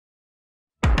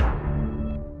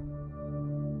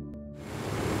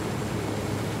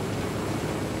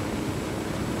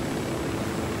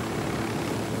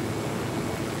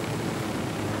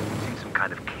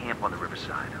up on the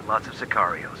riverside. Lots of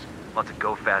Sicarios. Lots of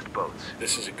go-fast boats.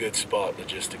 This is a good spot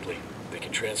logistically. They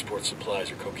can transport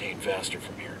supplies or cocaine faster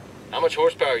from here. How much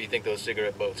horsepower you think those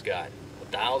cigarette boats got?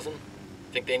 1,000?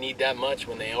 Think they need that much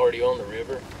when they already own the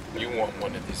river? You want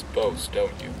one of these boats,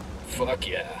 don't you? Fuck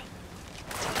yeah.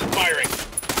 Firing!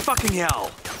 Fucking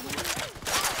hell!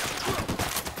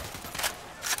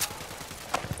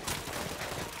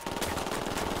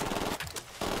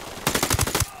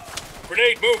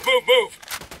 Grenade, move, move, move!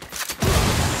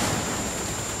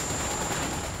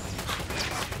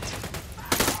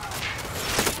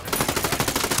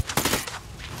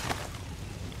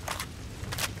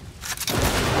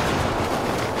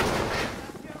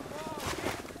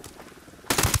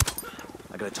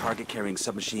 I got a target carrying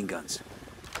submachine guns.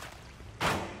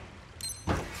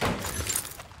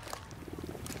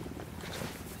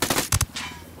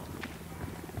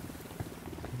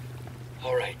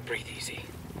 All right, breathe easy.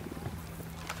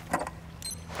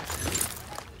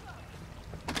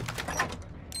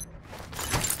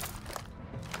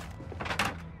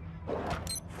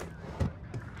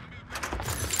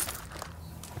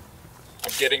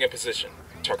 I'm getting a position.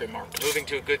 Target marked. Moving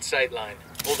to a good sight line.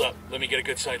 Hold up, let me get a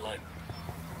good sight line.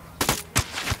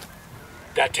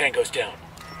 That tango's down.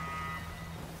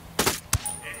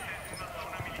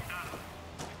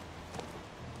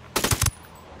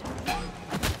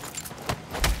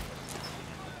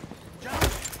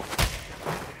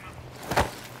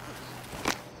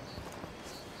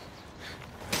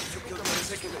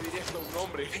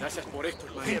 Gracias por esto,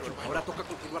 hermano. Ahora toca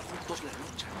continuar juntos la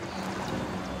lucha.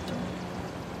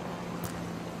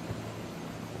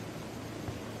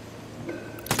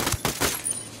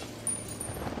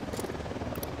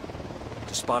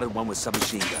 Just spotted one with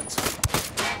submachine guns.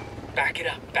 Back it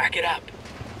up, back it up.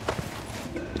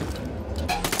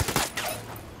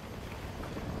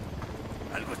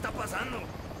 Algo está pasando.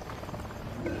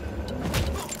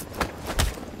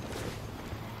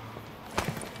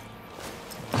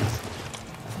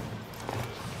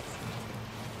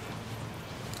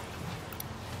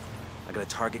 I got a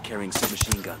target carrying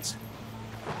submachine guns.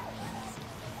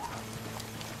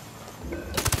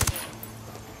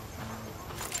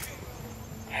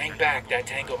 Hang back, that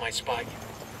tango might spot you.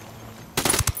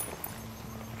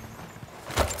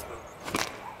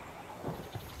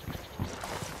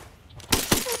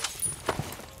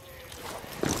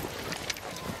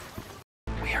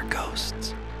 We are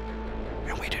ghosts,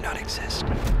 and we do not exist.